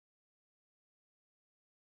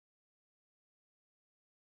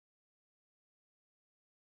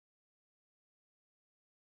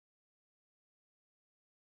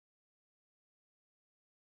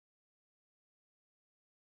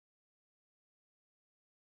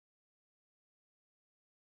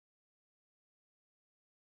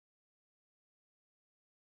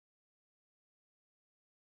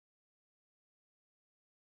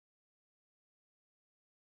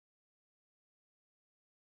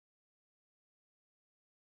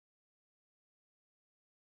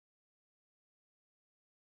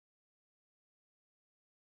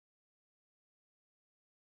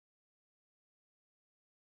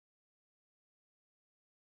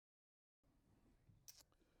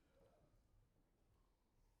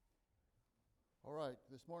All right,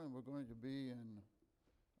 this morning we're going to be in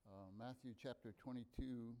Matthew chapter 22.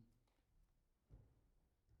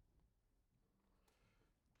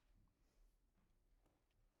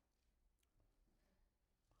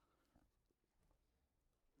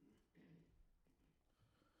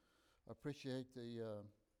 I appreciate the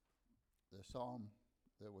psalm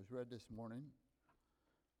that was read this morning.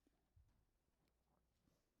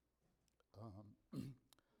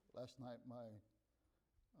 Last night my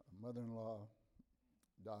mother-in-law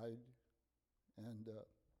died, and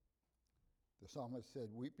the psalmist said,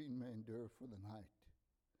 "Weeping may endure for the night,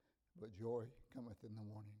 but joy cometh in the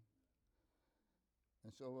morning."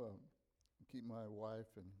 And so keep my wife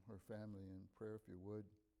and her family in prayer if you would.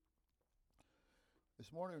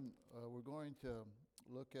 This morning we're going to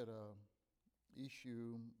look at a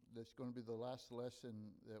issue that's going to be the last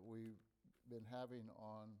lesson that we've been having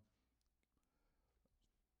on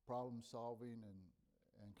problem solving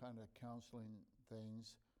and kind of counseling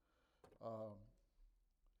things.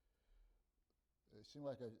 It seemed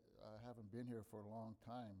like I haven't been here for a long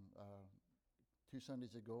time. 2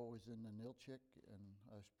 Sundays ago I was in the Nilchik, and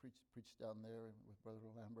I was preached down there with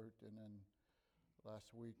Brother Lambert, and then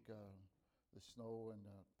last week the snow and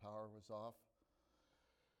the power was off.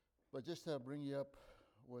 But just to bring you up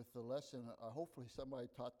with the lesson, hopefully somebody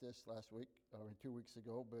taught this last week or 2 weeks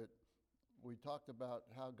ago, but we talked about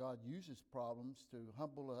how God uses problems to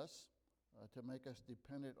humble us, to make us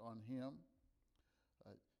dependent on Him.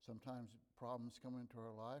 Sometimes problems come into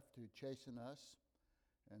our life to chasten us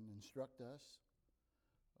and instruct us.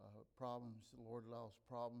 The Lord allows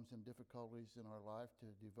problems and difficulties in our life to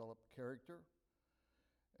develop character.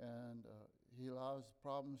 And He allows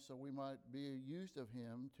problems so we might be used of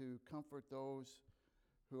Him to comfort those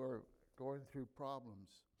who are going through problems.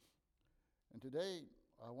 And today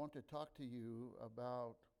I want to talk to you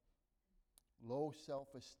about low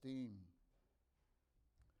self-esteem.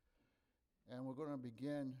 And we're going to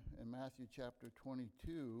begin in Matthew chapter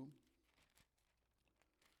 22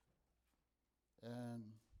 and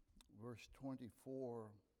verse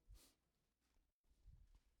 24.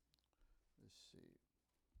 Let's see.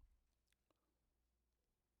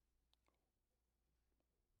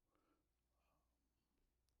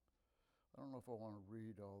 I don't know if I want to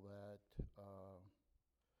read all that.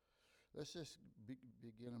 Let's just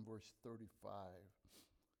begin in verse 35.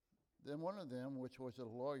 Then one of them, which was a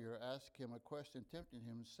lawyer, asked him a question, tempting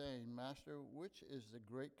him, saying, "Master, which is the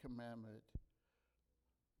great commandment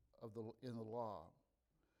in the law?"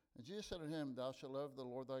 And Jesus said to him, "Thou shalt love the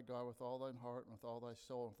Lord thy God with all thine heart, and with all thy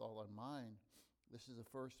soul, and with all thy mind. This is the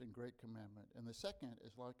first and great commandment. And the second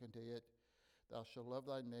is like unto it, Thou shalt love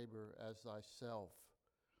thy neighbor as thyself.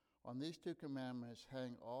 On these 2 commandments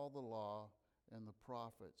hang all the law and the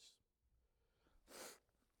prophets."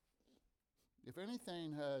 If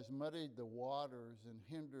anything has muddied the waters and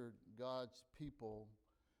hindered God's people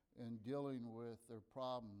in dealing with their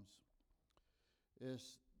problems,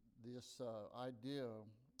 is this idea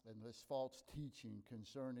and this false teaching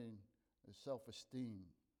concerning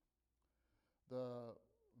self-esteem. The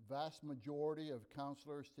vast majority of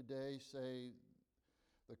counselors today say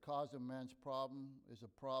the cause of man's problem is a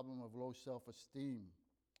problem of low self-esteem.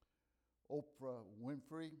 Oprah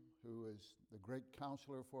Winfrey, who is the great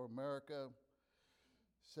counselor for America,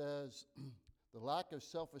 says the lack of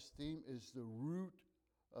self-esteem is the root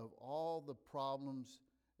of all the problems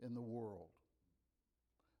in the world.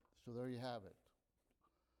 So there you have it.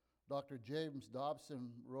 Dr. James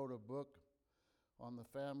Dobson wrote a book on the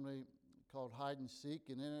family called Hide and Seek,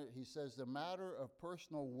 and in it he says the matter of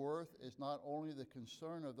personal worth is not only the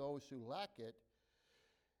concern of those who lack it.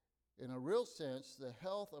 In a real sense, the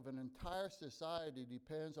health of an entire society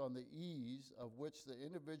depends on the ease of which the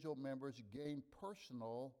individual members gain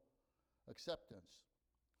personal acceptance.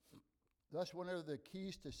 Thus, whenever the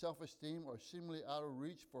keys to self-esteem are seemingly out of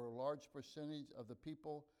reach for a large percentage of the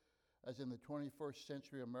people, as in the 21st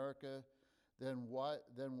century America, then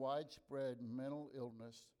widespread mental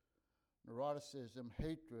illness, neuroticism,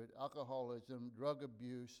 hatred, alcoholism, drug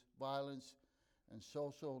abuse, violence, and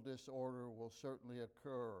social disorder will certainly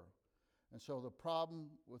occur. And so the problem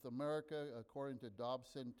with America, according to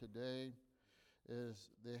Dobson today, is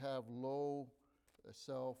they have low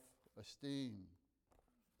self-esteem.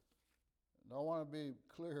 And I want to be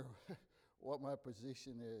clear what my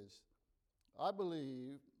position is. I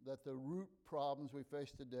believe that the root problems we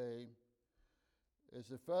face today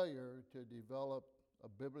is a failure to develop a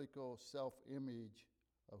biblical self-image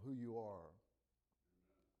of who you are.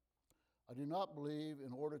 I do not believe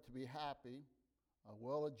in order to be happy,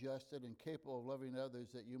 well-adjusted, and capable of loving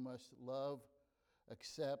others that you must love,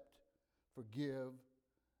 accept, forgive,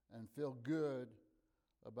 and feel good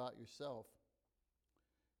about yourself.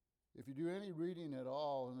 If you do any reading at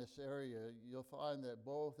all in this area, you'll find that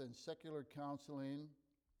both in secular counseling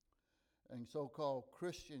and so-called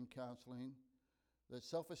Christian counseling, that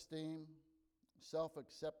self-esteem,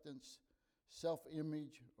 self-acceptance,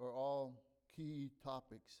 self-image are all key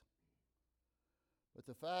topics. But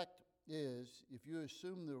the fact is, if you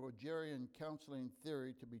assume the Rogerian counseling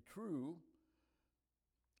theory to be true,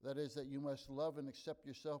 that is, that you must love and accept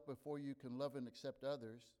yourself before you can love and accept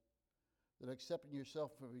others, that accepting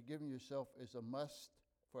yourself and forgiving yourself is a must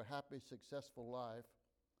for a happy, successful life,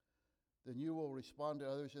 then you will respond to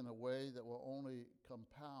others in a way that will only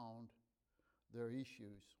compound their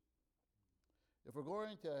issues. If we're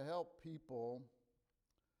going to help people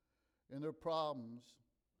in their problems,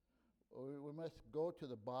 we must go to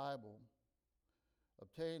the Bible,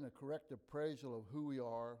 obtain a correct appraisal of who we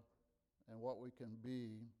are and what we can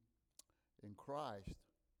be in Christ.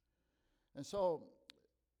 And so,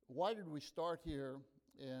 why did we start here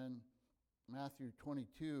in Matthew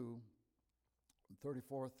 22,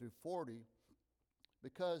 34 through 40?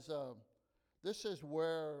 Because this is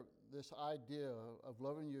where this idea of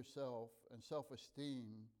loving yourself and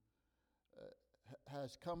self-esteem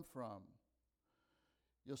has come from.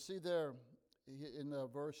 You'll see there in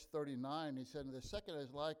verse 39, he said, "The second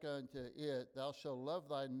is like unto it, thou shalt love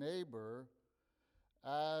thy neighbor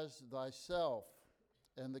as thyself."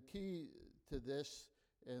 And the key to this,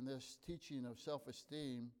 in this teaching of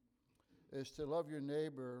self-esteem, is to love your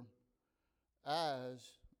neighbor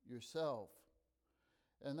as yourself.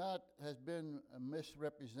 And that has been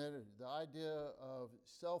misrepresented. The idea of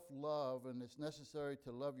self-love, and it's necessary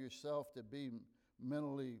to love yourself to be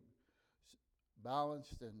mentally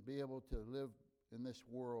balanced and be able to live in this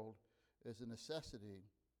world, is a necessity.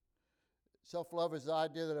 Self-love is the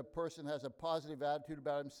idea that a person has a positive attitude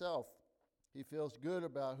about himself. He feels good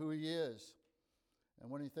about who he is. And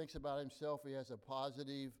when he thinks about himself, he has a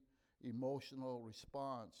positive emotional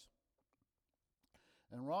response.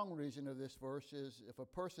 And wrong reason of this verse is, if a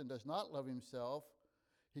person does not love himself,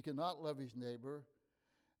 he cannot love his neighbor,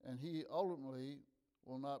 and he ultimately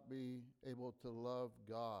will not be able to love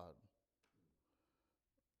God.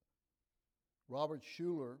 Robert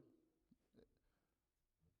Schuller,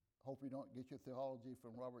 hope you don't get your theology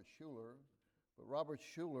from Robert Schuller, but Robert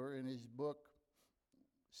Schuller, in his book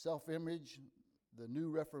Self-Image, The New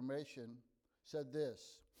Reformation, said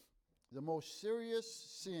this: "The most serious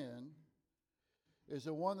sin is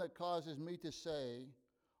the one that causes me to say,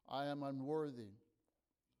 I am unworthy.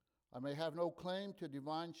 I may have no claim to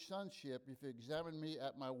divine sonship if you examine me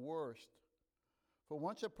at my worst. For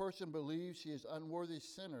once a person believes he is an unworthy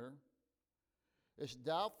sinner, it's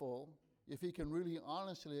doubtful if he can really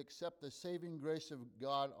honestly accept the saving grace of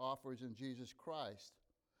God offers in Jesus Christ.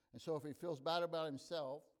 And so if he feels bad about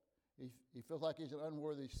himself, he feels like he's an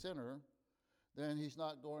unworthy sinner, then he's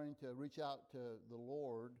not going to reach out to the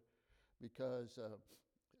Lord because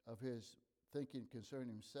of his thinking concerning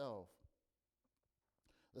himself.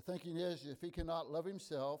 The thinking is, if he cannot love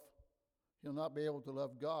himself, he'll not be able to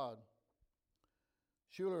love God."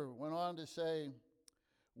 Schuller went on to say,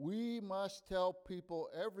 "We must tell people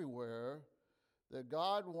everywhere that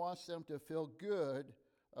God wants them to feel good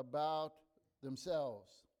about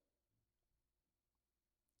themselves."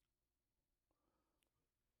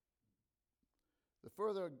 The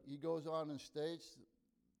further he goes on and states,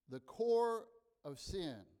 the core of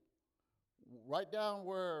sin, right down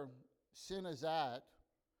where sin is at,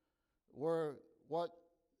 where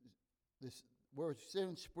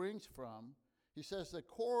sin springs from, he says the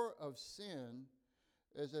core of sin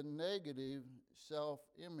is a negative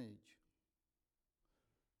self-image.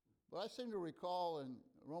 But I seem to recall in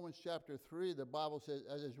Romans chapter 3, the Bible says,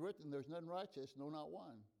 "As is written, there's none righteous, no, not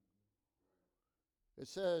one." It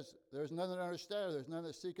says, "There's none that understandeth, there's none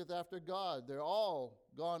that seeketh after God. They're all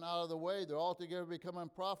gone out of the way, they're altogether become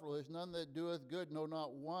unprofitable. There's none that doeth good, no,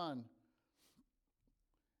 not one."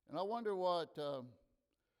 And I wonder what the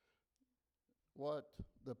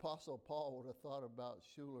Apostle Paul would have thought about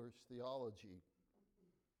Schuller's theology.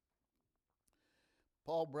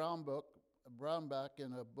 Paul Brownback,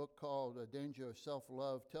 in a book called A Danger of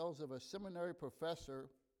Self-Love, tells of a seminary professor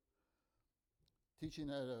teaching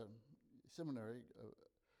at a seminary,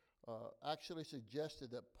 actually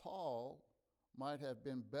suggested that Paul might have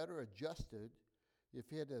been better adjusted if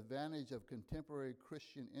he had the advantage of contemporary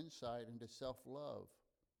Christian insight into self-love.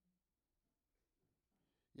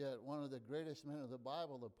 Yet one of the greatest men of the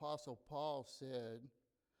Bible, the Apostle Paul, said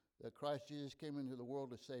that Christ Jesus came into the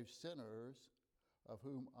world to save sinners, of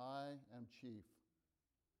whom I am chief.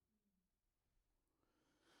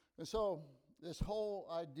 And so this whole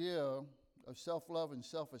idea of self-love and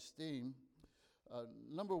self-esteem,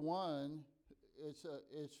 number one,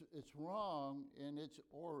 it's wrong in its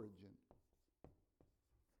origin.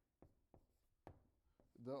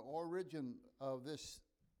 The origin of this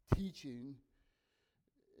teaching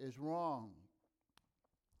is wrong.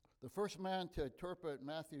 The first man to interpret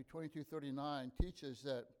Matthew 22:39 teaches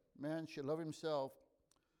that man should love himself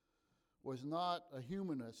was not a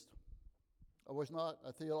humanist, or was not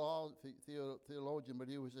a theologian, but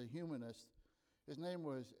he was a humanist. His name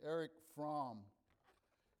was Erich Fromm.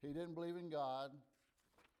 He didn't believe in God.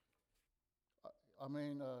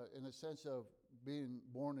 In the sense of being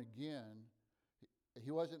born again.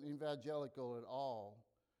 He wasn't evangelical at all.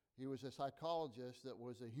 He was a psychologist that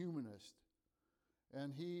was a humanist.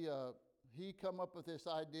 And he come up with this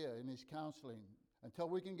idea in his counseling. Until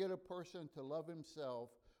we can get a person to love himself,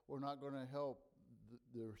 we're not going to help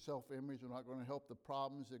their self-image. We're not going to help the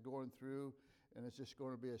problems they're going through, and it's just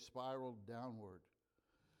going to be a spiral downward.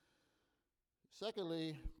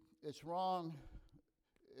 Secondly, it's wrong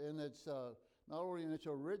in its not only in its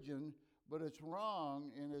origin, but it's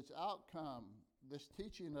wrong in its outcome. This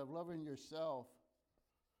teaching of loving yourself,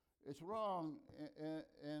 it's wrong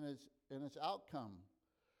in its outcome.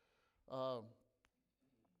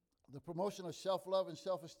 The promotion of self-love and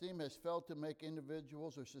self-esteem has failed to make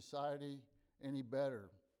individuals or society any better.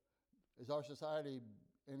 Is our society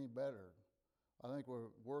any better? I think we're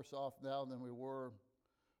worse off now than we were,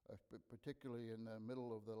 particularly in the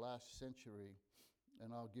middle of the last century.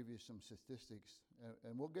 And I'll give you some statistics.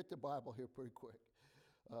 And we'll get to Bible here pretty quick.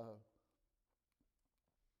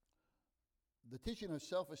 The teaching of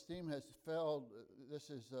self-esteem has failed. This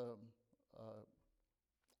is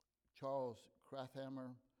Charles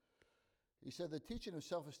Krafthammer. He said the teaching of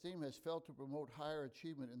self-esteem has failed to promote higher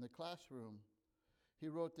achievement in the classroom. He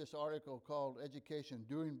wrote this article called Education,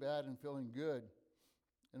 Doing Bad and Feeling Good.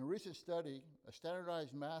 In a recent study, a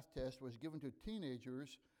standardized math test was given to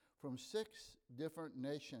teenagers from 6 different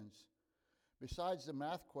nations. Besides the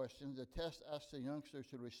math questions, the test asked the youngsters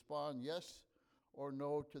to respond yes or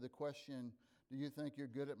no to the question, do you think you're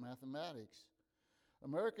good at mathematics?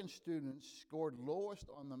 American students scored lowest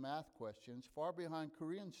on the math questions, far behind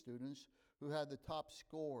Korean students who had the top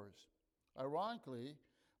scores. Ironically,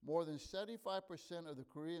 more than 75% of the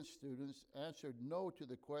Korean students answered no to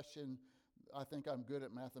the question, I think I'm good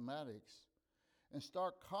at mathematics. In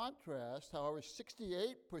stark contrast, however,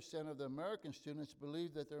 68% of the American students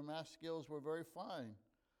believed that their math skills were very fine.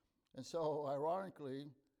 And so,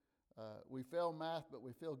 ironically, we fail math, but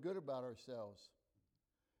we feel good about ourselves.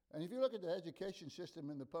 And if you look at the education system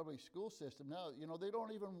in the public school system now, they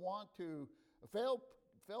don't even want to fail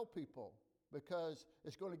people because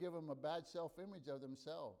it's going to give them a bad self-image of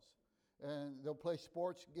themselves. And they'll play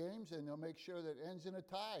sports games and they'll make sure that it ends in a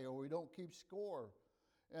tie or we don't keep score.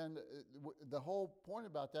 And the whole point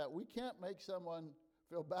about that, we can't make someone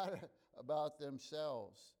feel bad about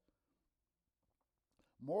themselves.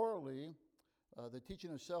 Morally, the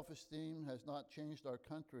teaching of self-esteem has not changed our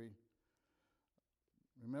country.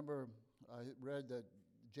 Remember, I read that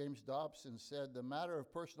James Dobson said, the matter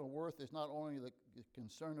of personal worth is not only the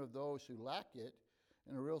concern of those who lack it.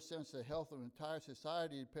 In a real sense, the health of an entire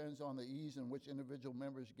society depends on the ease in which individual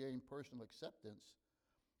members gain personal acceptance.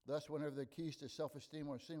 Thus, whenever the keys to self-esteem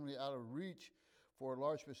are seemingly out of reach for a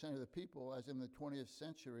large percent of the people, as in the 20th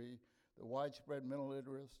century, the widespread mental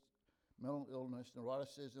illness,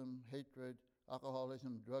 neuroticism, hatred,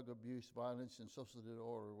 alcoholism, drug abuse, violence, and social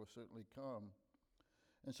disorder will certainly come.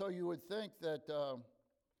 And so you would think that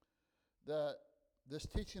that this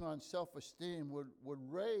teaching on self-esteem would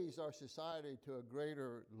raise our society to a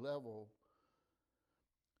greater level.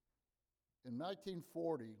 In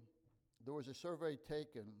 1940, there was a survey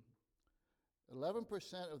taken.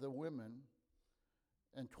 11% of the women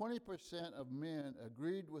and 20% of men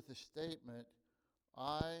agreed with the statement,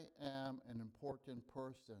 I am an important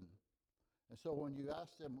person. And so when you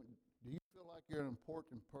ask them, do you feel like you're an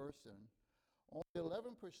important person? Only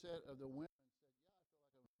 11% of the women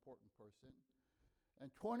said, yeah, I feel like I'm an important person. And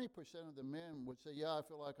 20% of the men would say, yeah, I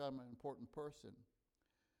feel like I'm an important person.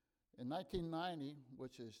 In 1990,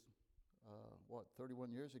 which is,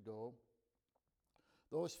 31 years ago,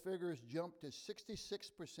 those figures jumped to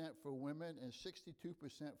 66% for women and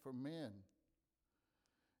 62% for men.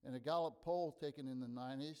 In a Gallup poll taken in the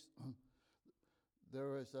 90s, there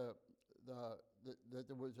was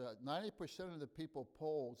 90% of the people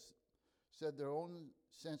polled said their own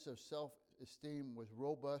sense of self-esteem was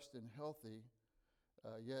robust and healthy,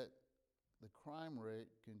 yet the crime rate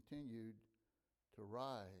continued to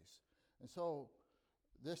rise. And so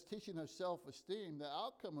this teaching of self-esteem, the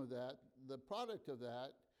outcome of that, the product of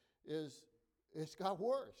that is it's got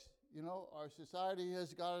worse. Our society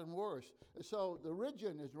has gotten worse. And so the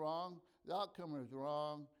origin is wrong, the outcome is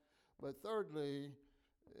wrong. But thirdly,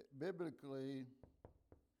 biblically,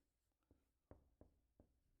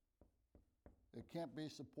 it can't be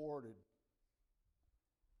supported.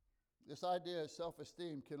 This idea of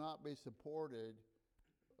self-esteem cannot be supported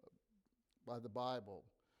by the Bible.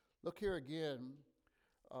 Look here again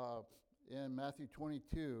in Matthew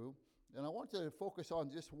 22, and I want to focus on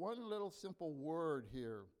just one little simple word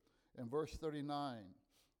here in verse 39.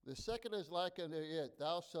 The second is like unto it,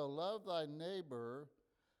 thou shalt love thy neighbor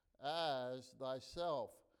as thyself.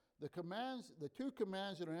 The two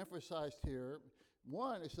commands that are emphasized here,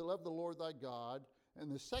 one is to love the Lord thy God,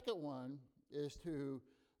 and the second one is to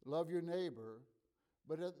love your neighbor.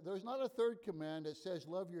 But there's not a third command that says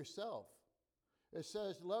love yourself. It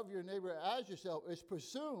says love your neighbor as yourself. It's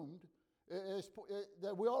presumed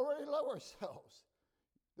that we already love ourselves.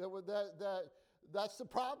 That's the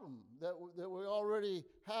problem, that we already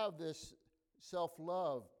have this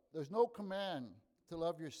self-love. There's no command to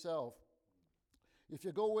love yourself. If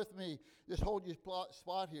you go with me, just hold your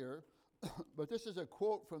spot here. But this is a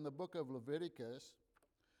quote from the book of Leviticus.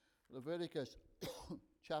 Leviticus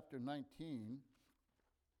chapter 19.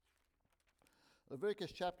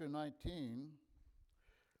 Leviticus chapter 19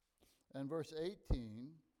 and verse 18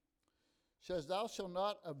 says, thou shalt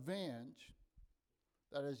not avenge,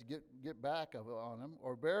 that is, get back on them,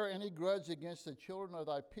 or bear any grudge against the children of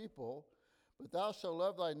thy people, but thou shalt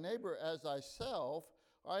love thy neighbor as thyself.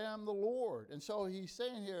 I am the Lord. And so he's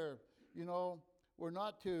saying here, we're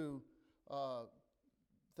not to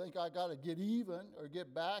think I got to get even or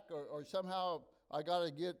get back or somehow I got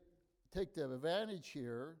to take the advantage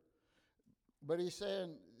here. But he's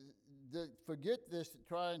saying that forget this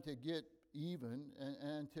trying to get even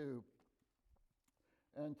and to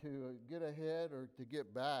get ahead or to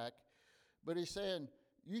get back. But he's saying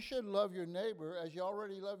you should love your neighbor as you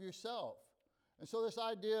already love yourself. And so this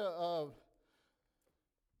idea of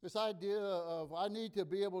I need to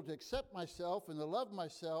be able to accept myself and to love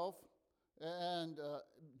myself, and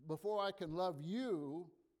before I can love you,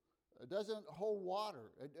 it doesn't hold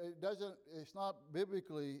water. It's not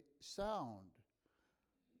biblically sound.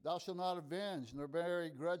 Thou shalt not avenge, nor bear any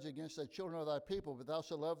grudge against the children of thy people, but thou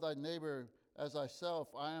shalt love thy neighbor as thyself.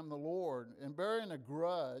 I am the Lord. In bearing a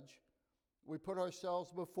grudge, we put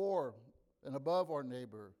ourselves before and above our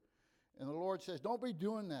neighbor. And the Lord says, don't be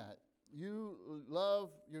doing that. You love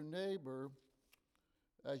your neighbor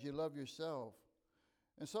as you love yourself.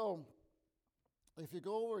 And so, if you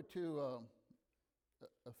go over to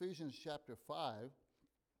Ephesians chapter 5,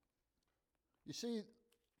 you see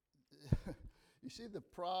the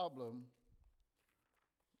problem.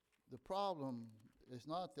 The problem is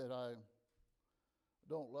not that I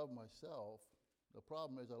don't love myself. The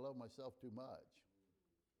problem is I love myself too much.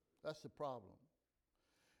 That's the problem.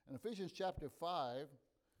 In Ephesians chapter 5,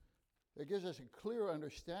 it gives us a clear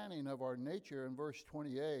understanding of our nature in verse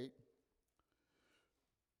 28.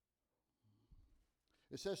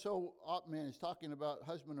 It says, so ought men, it's talking about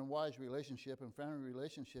husband and wives relationship and family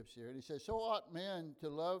relationships here. And he says, so ought men to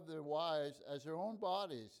love their wives as their own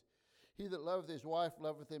bodies. He that loveth his wife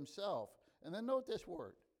loveth himself. And then note this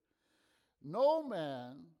word. No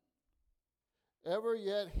man ever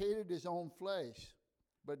yet hated his own flesh,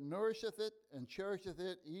 but nourisheth it and cherisheth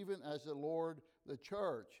it, even as the Lord the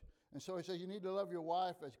church. And so he says you need to love your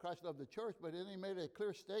wife as Christ loved the church, but then he made a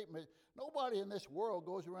clear statement. Nobody in this world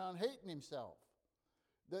goes around hating himself.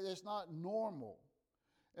 That it's not normal.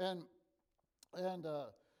 And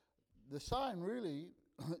the sign really,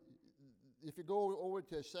 if you go over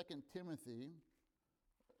to 2 Timothy,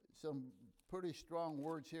 some pretty strong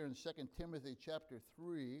words here in 2 Timothy chapter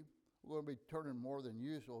 3. We're going to be turning more than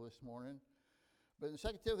usual this morning. But in 2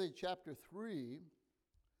 Timothy chapter 3,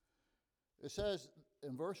 it says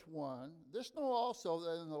in verse 1, this know also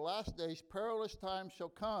that in the last days perilous times shall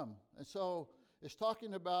come. And so it's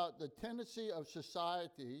talking about the tendency of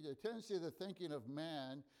society, the tendency of the thinking of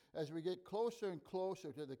man as we get closer and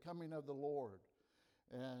closer to the coming of the Lord.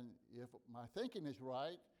 And if my thinking is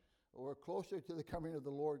right, we're closer to the coming of the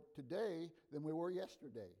Lord today than we were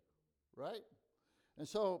yesterday, right? And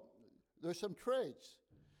so there's some traits.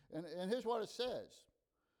 And here's what it says.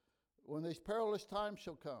 When these perilous times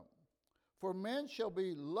shall come. For men shall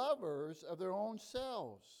be lovers of their own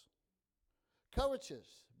selves, covetous,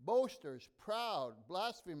 boasters, proud,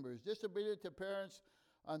 blasphemers, disobedient to parents,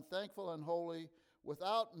 unthankful, unholy,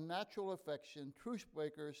 without natural affection, truce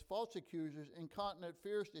breakers, false accusers, incontinent,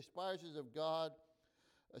 fierce, despisers of God,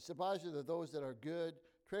 despisers of those that are good,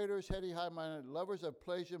 traitors, heady, high-minded, lovers of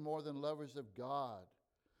pleasure more than lovers of God.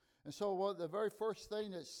 And so the very first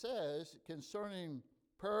thing it says concerning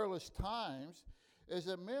perilous times is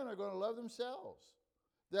that men are going to love themselves.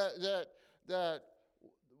 That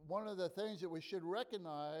one of the things that we should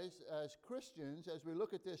recognize as Christians, as we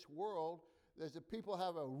look at this world, is that people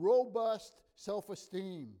have a robust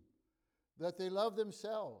self-esteem, that they love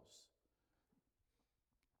themselves.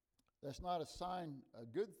 That's not a sign, a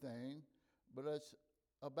good thing, but it's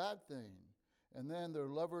a bad thing. And then they're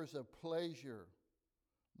lovers of pleasure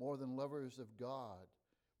more than lovers of God.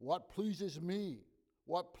 What pleases me?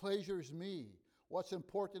 What pleasures me? What's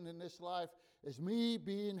important in this life is me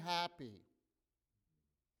being happy.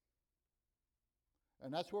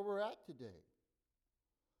 And that's where we're at today.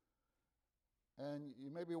 And you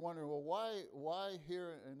may be wondering, well, why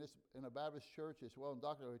here in a Baptist church as well? And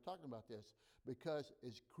Doctor, we're talking about this because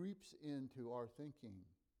it creeps into our thinking.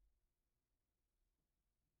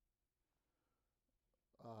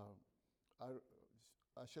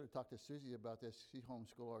 I should have talked to Susie about this. She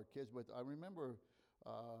homeschooled our kids, but I remember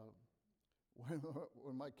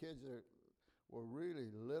when my kids were really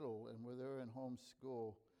little and when they were in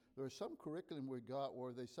homeschool, there was some curriculum we got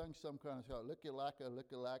where they sung some kind of song,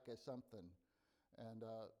 lick-a-lacka, something. And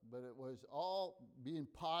but it was all being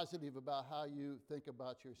positive about how you think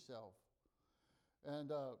about yourself.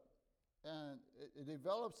 And it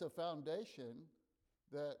develops a foundation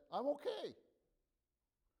that I'm okay.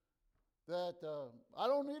 That I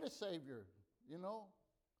don't need a savior, you know.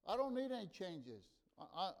 I don't need any changes.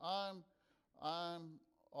 I'm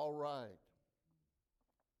all right.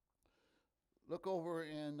 Look over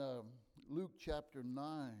in Luke chapter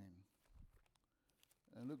 9.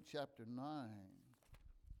 In Luke chapter 9.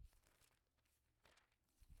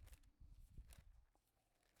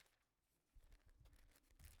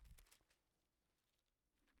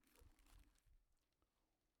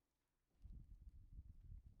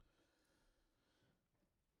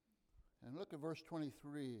 And look at verse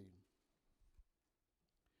 23.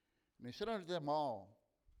 And he said unto them all,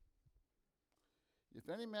 if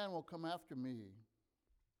any man will come after me,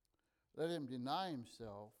 let him deny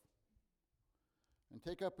himself and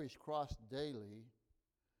take up his cross daily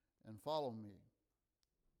and follow me.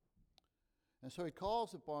 And so he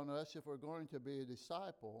calls upon us, if we're going to be a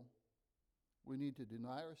disciple, we need to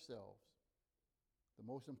deny ourselves. The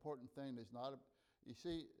most important thing is not, you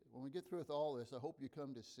see, when we get through with all this, I hope you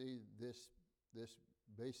come to see this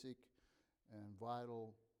basic and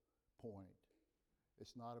vital point.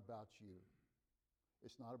 It's not about you.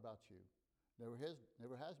 It's not about you. Never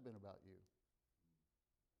has been about you.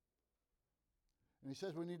 And he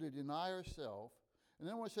says we need to deny ourselves. And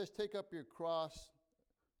then when it says take up your cross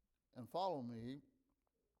and follow me,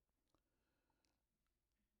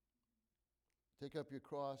 take up your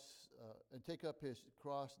cross and take up his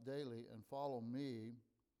cross daily and follow me.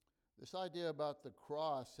 This idea about the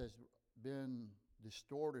cross has been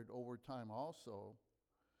distorted over time also.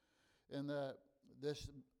 And that this,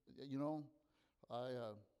 you know,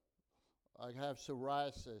 I have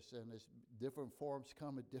psoriasis, and it's different forms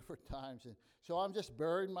come at different times. And so I'm just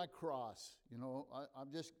bearing my cross, you know.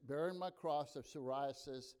 I'm just bearing my cross of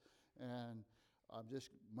psoriasis, and I'm just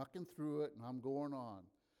mucking through it, and I'm going on.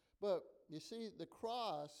 But you see, the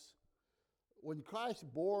cross, when Christ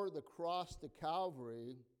bore the cross to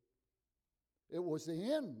Calvary, it was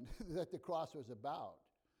the end that the cross was about.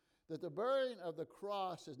 That the bearing of the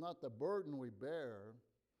cross is not the burden we bear,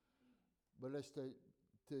 but it's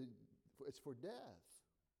it's for death.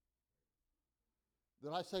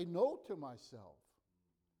 That I say no to myself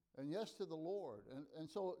and yes to the Lord. And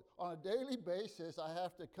so on a daily basis, I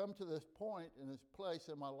have to come to this point in this place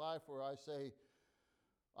in my life where I say,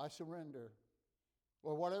 I surrender,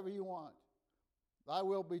 or whatever you want. Thy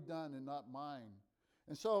will be done and not mine.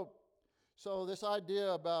 And so this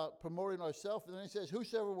idea about promoting ourselves, and then he says,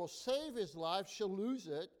 whosoever will save his life shall lose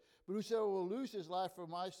it, but whosoever will lose his life for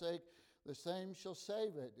my sake, the same shall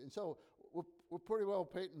save it. And so we're pretty well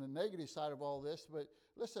painting the negative side of all this, but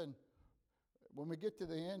listen, when we get to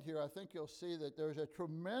the end here, I think you'll see that there's a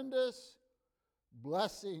tremendous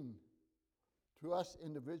blessing to us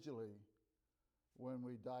individually when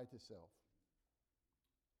we die to self.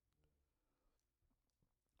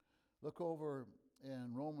 Look over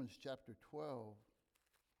in Romans chapter 12.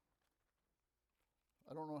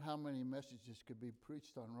 I don't know how many messages could be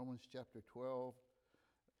preached on Romans chapter 12,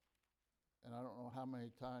 and I don't know how many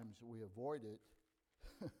times we avoid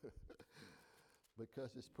it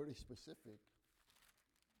because it's pretty specific.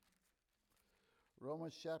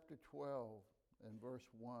 Romans chapter 12 and verse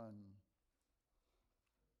 1.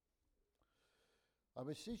 I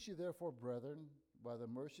beseech you therefore, brethren, by the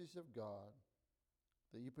mercies of God,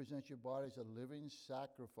 that you present your bodies a living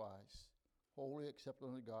sacrifice, wholly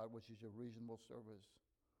acceptable to God, which is your reasonable service.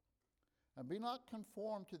 And be not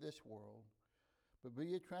conformed to this world, But be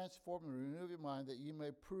ye transformed and renew your mind, that ye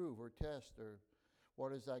may prove or test or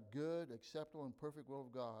what is that good, acceptable, and perfect will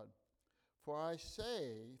of God. For I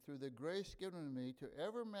say, through the grace given to me, to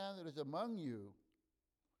every man that is among you,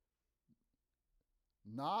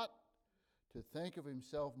 not to think of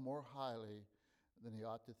himself more highly than he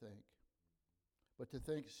ought to think, but to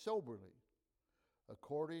think soberly,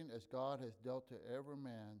 according as God has dealt to every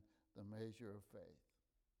man the measure of faith.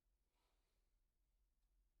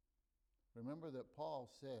 Remember that Paul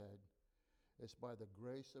said, it's by the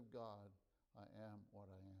grace of God I am what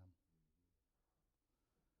I am.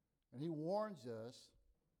 And he warns us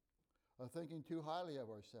of thinking too highly of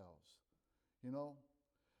ourselves. You know,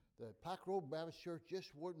 the Pack Road Baptist Church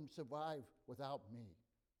just wouldn't survive without me.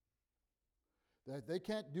 That they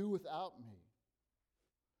can't do without me.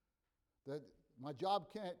 That my job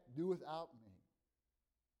can't do without me.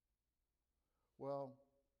 Well,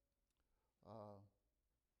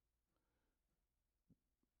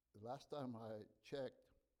 the last time I checked,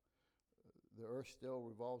 the earth still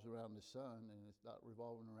revolves around the sun, and it's not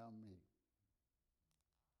revolving around me.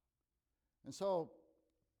 And so,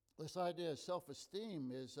 this idea of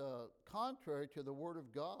self-esteem is contrary to the Word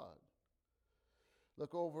of God.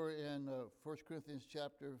 Look over in 1 Corinthians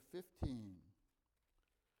chapter 15.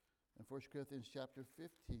 In 1 Corinthians chapter 15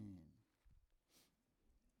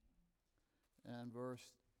 and verse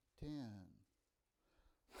 10.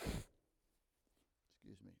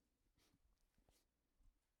 Excuse me.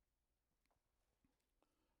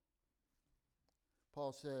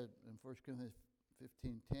 Paul said in 1 Corinthians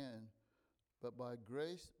 15:10, but by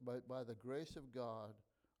the grace of God,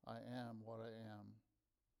 I am what I am.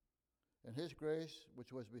 And his grace,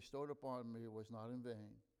 which was bestowed upon me, was not in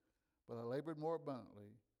vain, but I labored more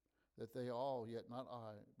abundantly, that they all, yet not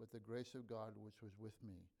I, but the grace of God which was with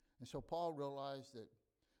me. And so Paul realized that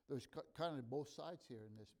there's kind of both sides here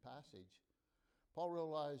in this passage. Paul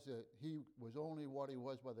realized that he was only what he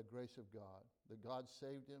was by the grace of God, that God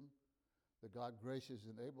saved him, that God's graces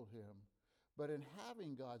enabled him. But in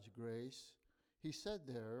having God's grace, he said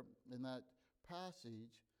there in that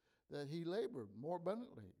passage that he labored more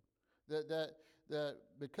abundantly. That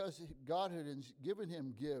because God had given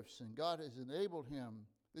him gifts and God has enabled him,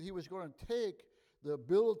 that he was going to take the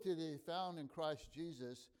ability that he found in Christ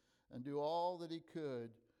Jesus and do all that he could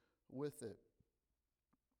with it.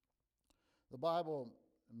 The Bible,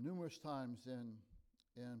 numerous times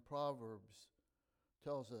in Proverbs,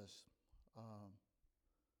 tells us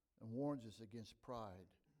and warns us against pride.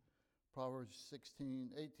 Proverbs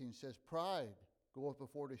 16:18 says, pride goeth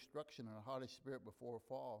before destruction, and a haughty spirit before a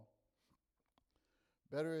fall.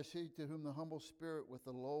 Better is he to whom the humble spirit with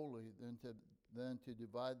the lowly than to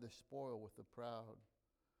divide the spoil with the proud.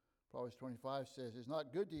 Proverbs 25 says, it's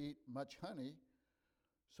not good to eat much honey,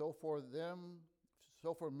 so for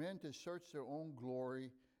men to search their own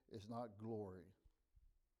glory is not glory.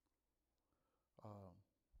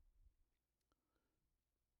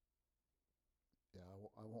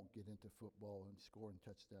 I won't get into football and scoring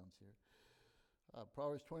touchdowns here.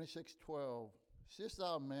 Proverbs 26:12. Seest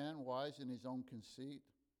thou a man wise in his own conceit?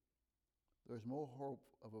 There is more hope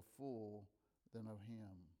of a fool than of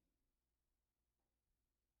him.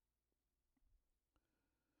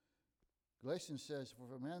 Galatians says, for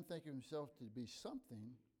if a man think himself to be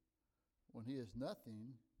something, when he is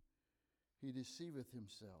nothing, he deceiveth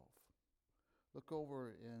himself. Look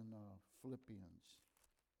over in Philippians.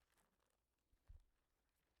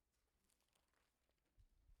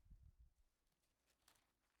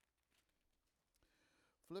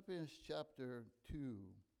 Philippians chapter 2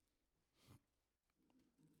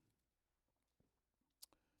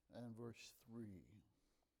 and verse 3.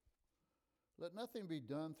 Let nothing be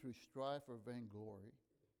done through strife or vainglory,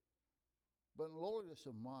 but in lowliness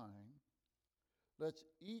of mind, let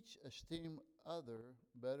each esteem other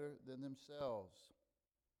better than themselves.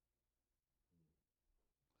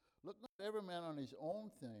 Look not every man on his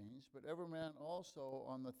own things, but every man also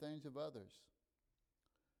on the things of others.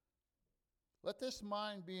 Let this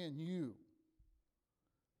mind be in you,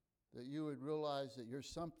 that you would realize that you're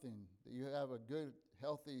something, that you have a good,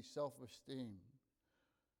 healthy self-esteem.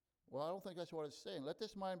 Well, I don't think that's what it's saying. Let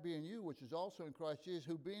this mind be in you, which is also in Christ Jesus,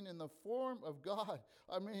 who being in the form of God,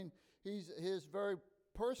 I mean, he's his very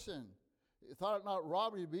person, thought it not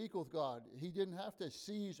robbery to be equal with God. He didn't have to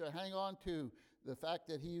seize or hang on to the fact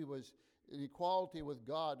that he was in equality with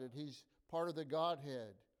God, that he's part of the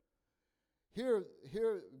Godhead. Here,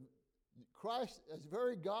 Christ as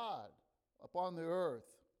very God upon the earth,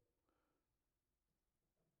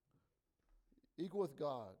 equal with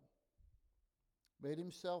God, made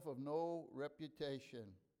himself of no reputation,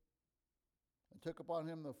 and took upon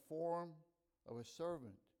him the form of a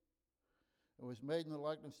servant, and was made in the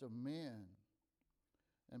likeness of men.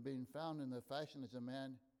 And being found in the fashion as a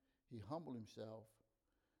man, he humbled himself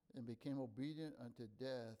and became obedient unto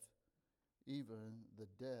death, even the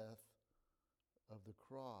death of the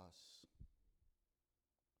cross.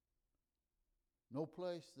 No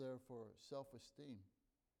place there for self-esteem.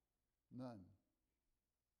 None.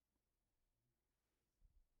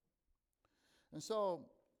 And so,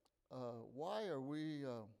 why are we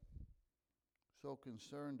so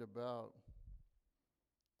concerned about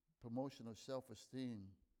promotion of self-esteem?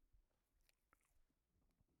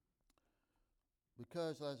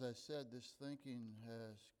 Because, as I said, this thinking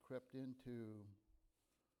has crept into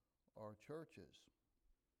our churches.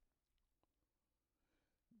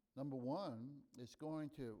 Number one,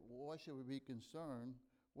 why should we be concerned?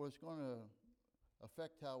 Well, it's going to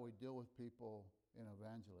affect how we deal with people in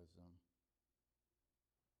evangelism.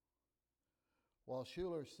 While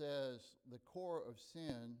Schuller says the core of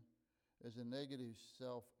sin is a negative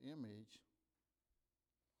self-image,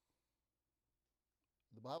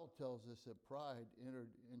 the Bible tells us that pride entered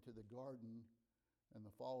into the garden and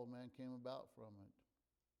the fall of man came about from it.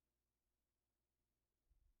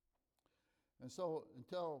 And so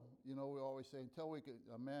we always say, until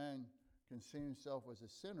a man can see himself as a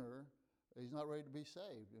sinner, he's not ready to be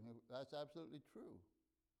saved. And that's absolutely true.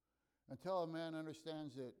 Until a man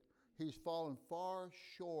understands that he's fallen far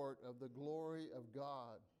short of the glory of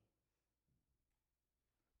God,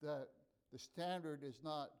 that the standard is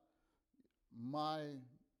not my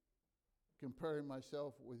comparing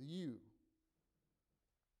myself with you,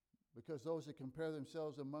 because those that compare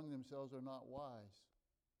themselves among themselves are not wise.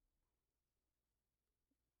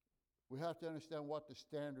 We have to understand what the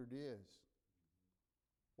standard is.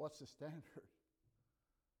 What's the standard?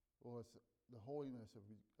 Well, it's the holiness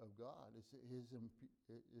of God.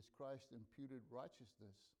 It's Christ's imputed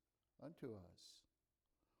righteousness unto us.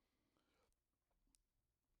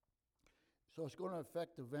 So it's going to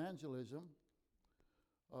affect evangelism.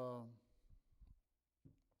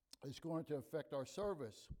 It's going to affect our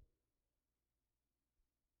service.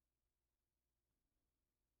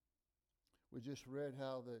 We just read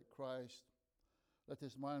how that Christ, let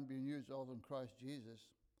this mind be in you as also in Christ Jesus,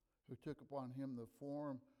 who took upon him the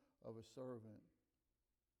form of a servant.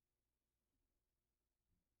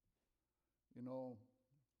 You know,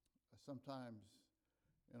 sometimes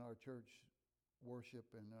in our church worship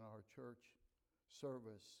and in our church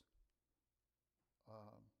service,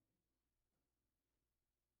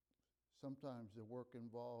 sometimes the work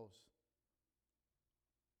involves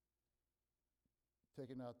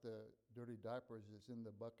taking out the dirty diapers that's in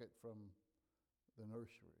the bucket from the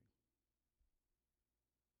nursery.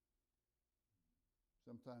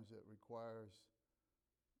 Sometimes it requires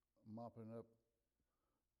mopping up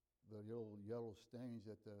the little yellow stains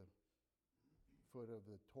at the foot of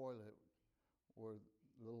the toilet where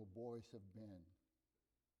little boys have been.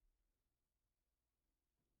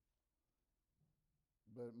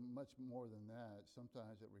 But much more than that,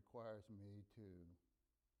 sometimes it requires me to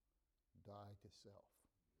die to self.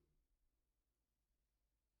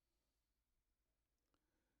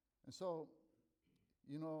 And so,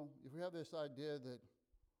 if we have this idea that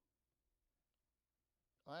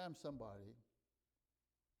I am somebody,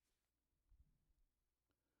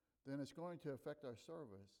 then it's going to affect our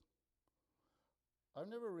service. I've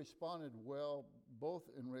never responded well, both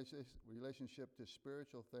in relationship to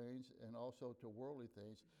spiritual things and also to worldly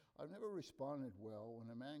things. I've never responded well when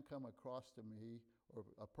a man come across to me or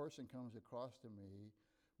a person comes across to me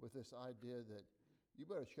with this idea that you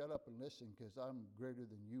better shut up and listen because I'm greater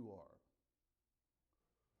than you are.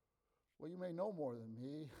 Well, you may know more than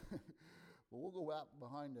me, but we'll go out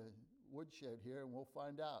behind the woodshed here and we'll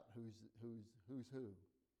find out who's who.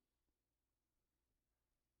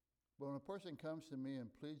 But when a person comes to me and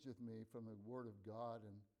pleads with me from the Word of God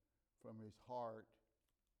and from his heart,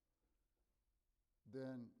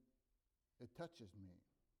 then it touches me.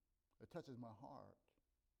 It touches my heart.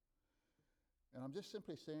 And I'm just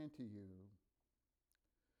simply saying to you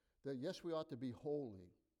that yes, we ought to be holy,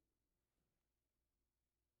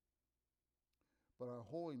 but our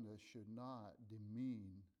holiness should not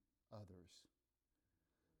demean others.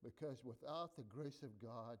 Because without the grace of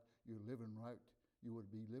God, you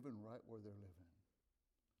would be living right where they're living.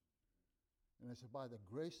 And it's by the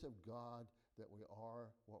grace of God that we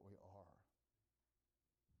are what we are.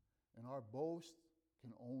 And our boast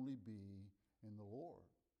can only be in the Lord.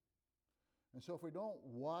 And so if we don't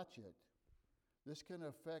watch it, this can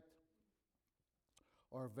affect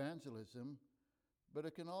our evangelism, but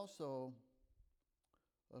it can also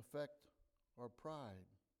affect our pride.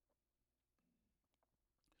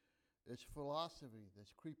 It's philosophy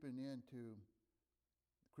that's creeping into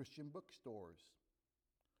Christian bookstores.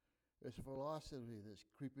 It's a philosophy that's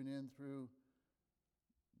creeping in through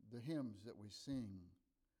the hymns that we sing.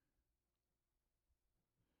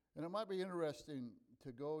 And it might be interesting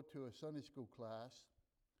to go to a Sunday school class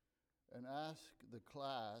and ask the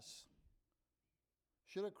class,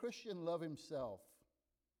 should a Christian love himself?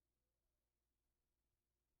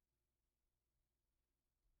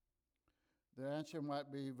 The answer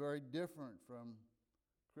might be very different from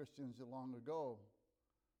Christians long ago.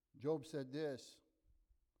 Job said this,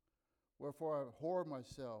 wherefore I abhor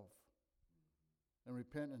myself and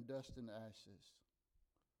repent in dust and ashes.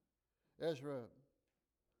 Ezra,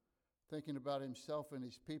 thinking about himself and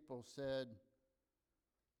his people, said,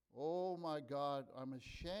 oh my God, I'm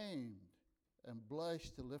ashamed and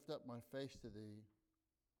blush to lift up my face to thee,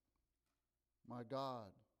 my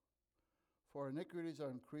God. For iniquities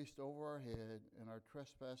are increased over our head, and our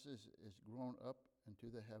trespasses is grown up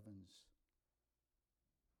into the heavens.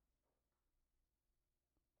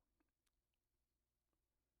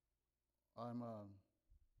 I'm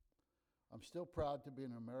still proud to be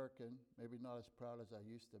an American, maybe not as proud as I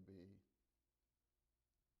used to be.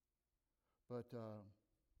 But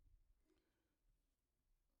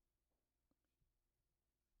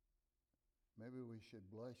maybe we should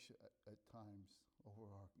blush at times over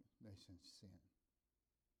our nation's sin.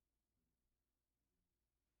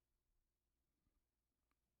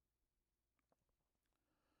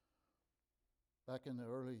 Back in the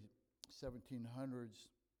early 1700s,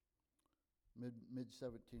 mid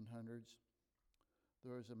 1700s,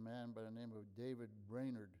 there was a man by the name of David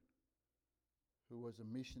Brainerd who was a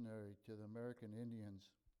missionary to the American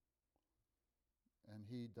Indians, and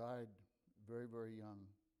he died very, very young.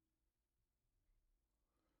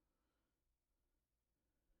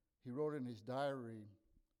 He wrote in his diary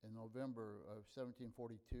in November of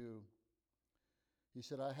 1742, he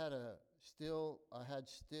said, I had still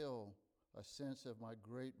a sense of my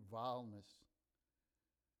great vileness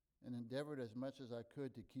and endeavored as much as I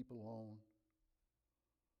could to keep alone.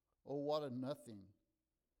 Oh, what a nothing,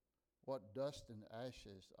 what dust and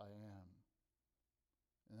ashes I am.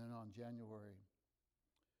 And then on January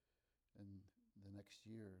in the next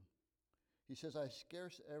year, he says, I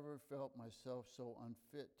scarce ever felt myself so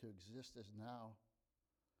unfit to exist as now.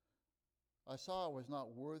 I saw I was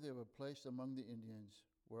not worthy of a place among the Indians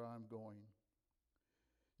where I am going.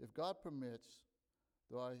 If God permits,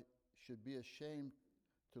 though I should be ashamed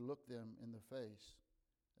to look them in the face,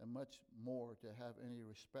 and much more to have any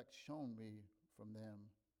respect shown me from them,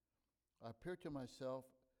 I appear to myself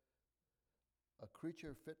a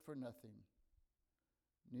creature fit for nothing,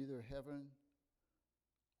 neither heaven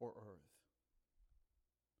or earth.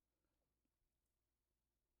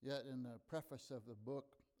 Yet in the preface of the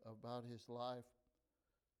book about his life,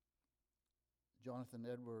 Jonathan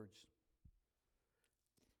Edwards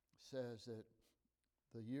says that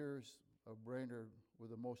the years of Brainerd were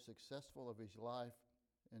the most successful of his life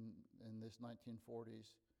in this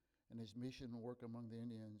 1940s in his mission work among the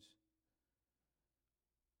Indians.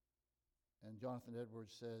 And Jonathan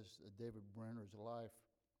Edwards says that David Brainerd's life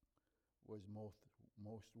was most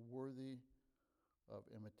worthy of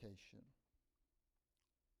imitation.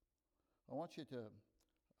 I want you to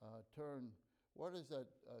turn. What is that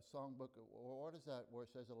songbook? Or what is that where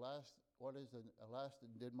it says, "Alas, what is the alas,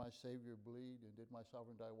 did my Savior bleed and did my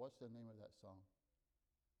sovereign die?" What's the name of that song?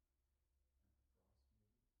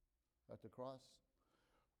 At the cross.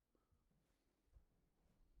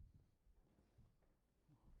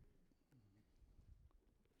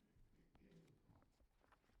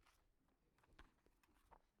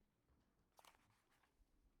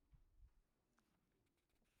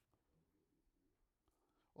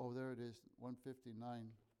 Oh, there it is,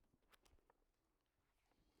 159.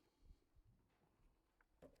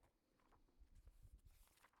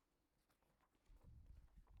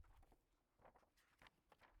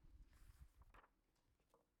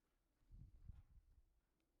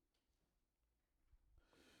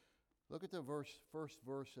 Look at the first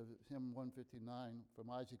verse of hymn 159 from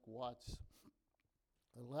Isaac Watts.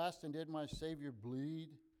 At last, and did my Savior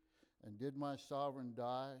bleed, and did my sovereign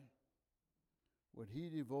die? Would he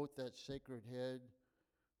devote that sacred head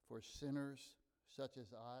for sinners such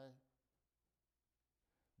as I?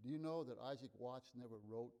 Do you know that Isaac Watts never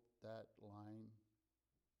wrote that line?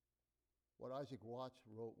 What Isaac Watts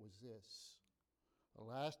wrote was this: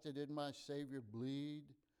 Alas, did my Savior bleed,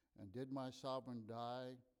 and did my sovereign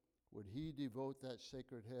die? Would he devote that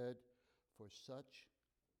sacred head for such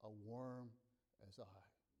a worm as I?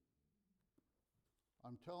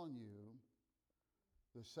 I'm telling you,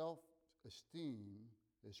 the self-esteem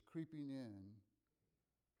is creeping in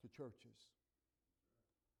to churches.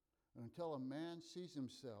 And until a man sees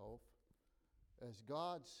himself as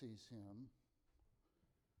God sees him,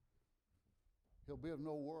 he'll be of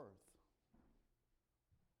no worth.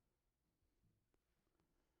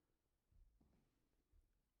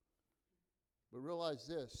 But realize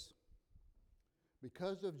this,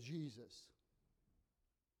 because of Jesus,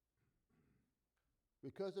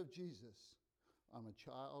 I'm a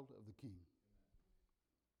child of the King.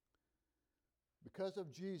 Because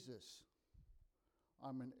of Jesus,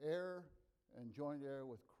 I'm an heir and joint heir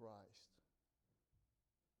with Christ.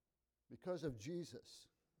 Because of Jesus,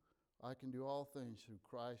 I can do all things through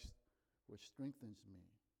Christ, which strengthens me.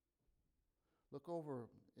 Look over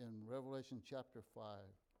in Revelation chapter 5.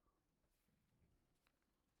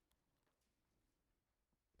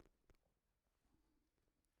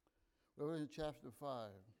 Revelation chapter 5.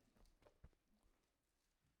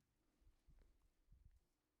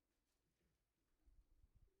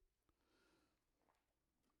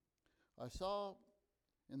 I saw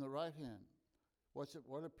in the right hand,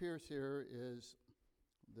 what appears here is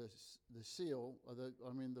the seal, or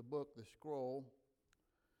the book, the scroll.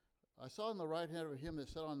 I saw in the right hand of him that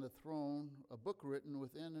sat on the throne a book written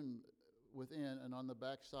within and on the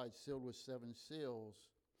backside sealed with 7 seals.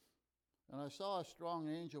 And I saw a strong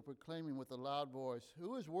angel proclaiming with a loud voice,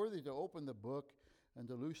 "Who is worthy to open the book and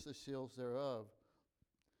to loose the seals thereof?"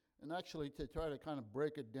 And actually, to try to kind of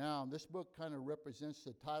break it down, this book kind of represents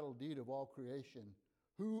the title deed of all creation.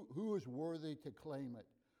 Who is worthy to claim it?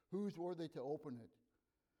 Who's worthy to open it?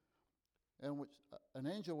 And an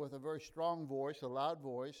angel with a very strong voice, a loud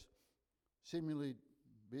voice, seemingly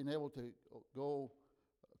being able to go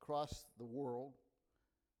across the world.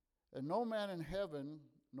 And no man in heaven,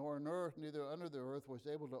 nor on earth, neither under the earth, was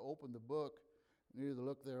able to open the book, neither to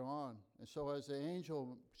look thereon. And so as the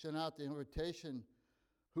angel sent out the invitation,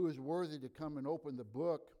 who is worthy to come and open the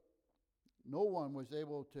book, no one was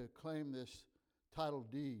able to claim this title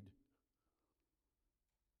deed.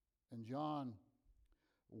 And John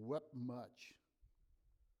wept much.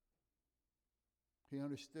 He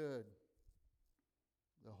understood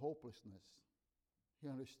the hopelessness. He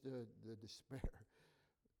understood the despair.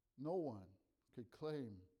 No one could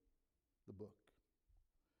claim the book,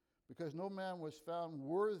 because no man was found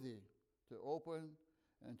worthy to open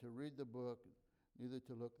and to read the book, neither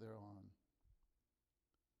to look thereon.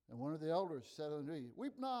 And one of the elders said unto me,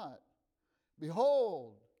 "Weep not.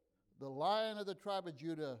 Behold, the Lion of the tribe of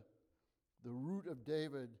Judah, the Root of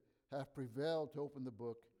David, hath prevailed to open the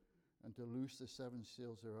book and to loose the 7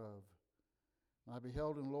 seals thereof." And I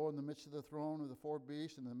beheld, and lo, in the midst of the throne of the 4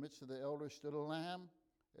 beasts, in the midst of the elders, stood a lamb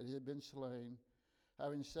that had been slain,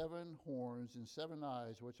 having 7 horns and 7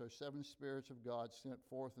 eyes, which are 7 spirits of God sent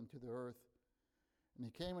forth into the earth. And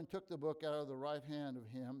he came and took the book out of the right hand of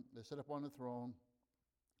him that sat upon the throne.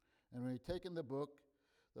 And when he had taken the book,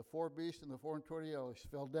 the 4 beasts and the 24 elders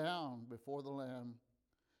fell down before the Lamb,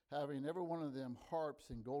 having every one of them harps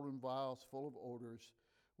and golden vials full of odors,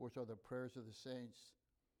 which are the prayers of the saints.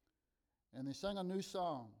 And they sang a new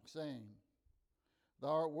song, saying, "Thou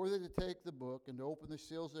art worthy to take the book and to open the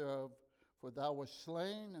seals thereof, for thou wast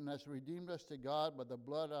slain and hast redeemed us to God by the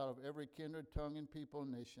blood out of every kindred, tongue, and people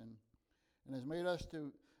and nation, and has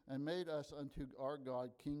made us unto our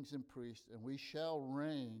God kings and priests, and we shall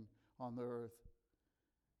reign on the earth."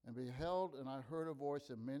 And beheld, and I heard a voice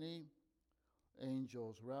of many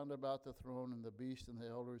angels round about the throne and the beast and the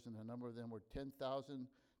elders, and the number of them were 10,000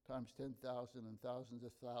 times 10,000 and thousands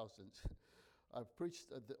of thousands. I've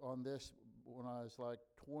preached on this when I was like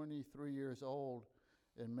 23 years old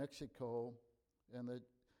in Mexico, and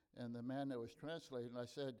the man that was translating, I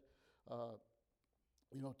said,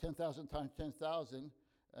 10,000 times 10,000,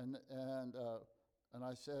 and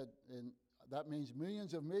I said, and that means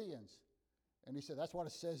millions of millions. And he said, "That's what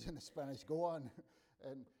it says in the Spanish. Go on."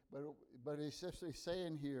 But he's simply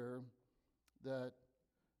saying here that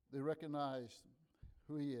they recognize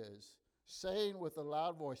who he is, saying with a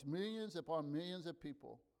loud voice, millions upon millions of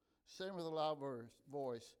people, saying with a loud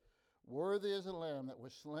voice, "Worthy is the Lamb that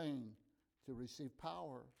was slain to receive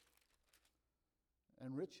power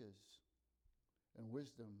and riches and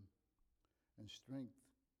wisdom and strength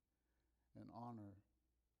and honor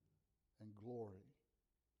and glory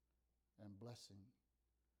and blessing.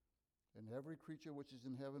 And every creature which is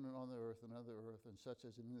in heaven and on the earth and under the earth, and such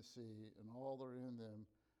as in the sea, and all that are in them,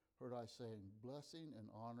 heard I saying, Blessing and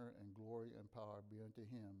honor and glory and power be unto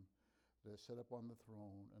him that is set up on the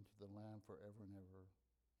throne, and to the Lamb forever and ever."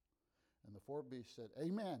 And the 4 beasts said,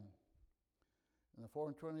 "Amen." And the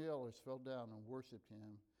 24 elders fell down and worshipped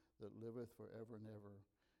him that liveth forever and ever.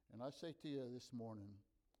 And I say to you this morning,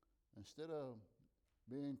 instead of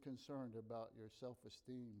being concerned about your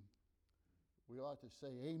self-esteem, we ought to say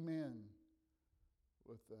amen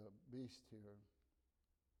with the beast here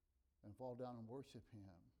and fall down and worship him.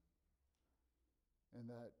 And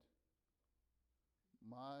that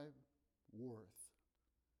my worth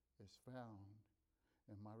is found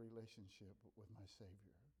in my relationship with my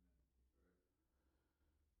Savior.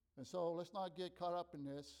 And so let's not get caught up in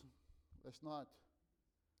this. Let's not,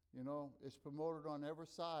 it's promoted on every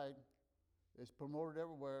side. It's promoted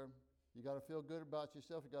everywhere. You got to feel good about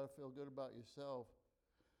yourself. You got to feel good about yourself.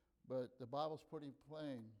 But the Bible's pretty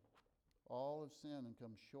plain. All have sinned and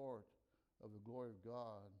come short of the glory of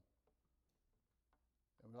God.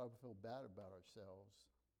 And we ought to feel bad about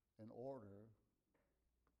ourselves in order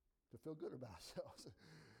to feel good about ourselves.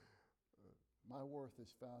 My worth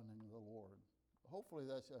is found in the Lord. Hopefully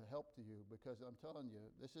that's a help to you, because I'm telling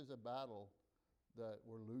you, this is a battle that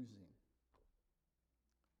we're losing.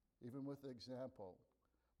 Even with the example.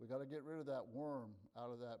 We got to get rid of that worm out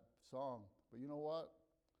of that song. But you know what?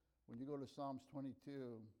 When you go to Psalms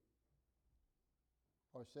 22,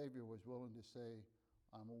 our Savior was willing to say,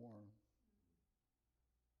 I'm a worm.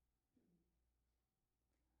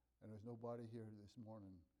 And there's nobody here this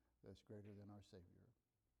morning that's greater than our Savior.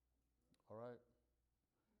 All right?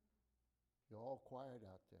 You're all quiet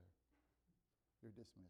out there. You're dismissed.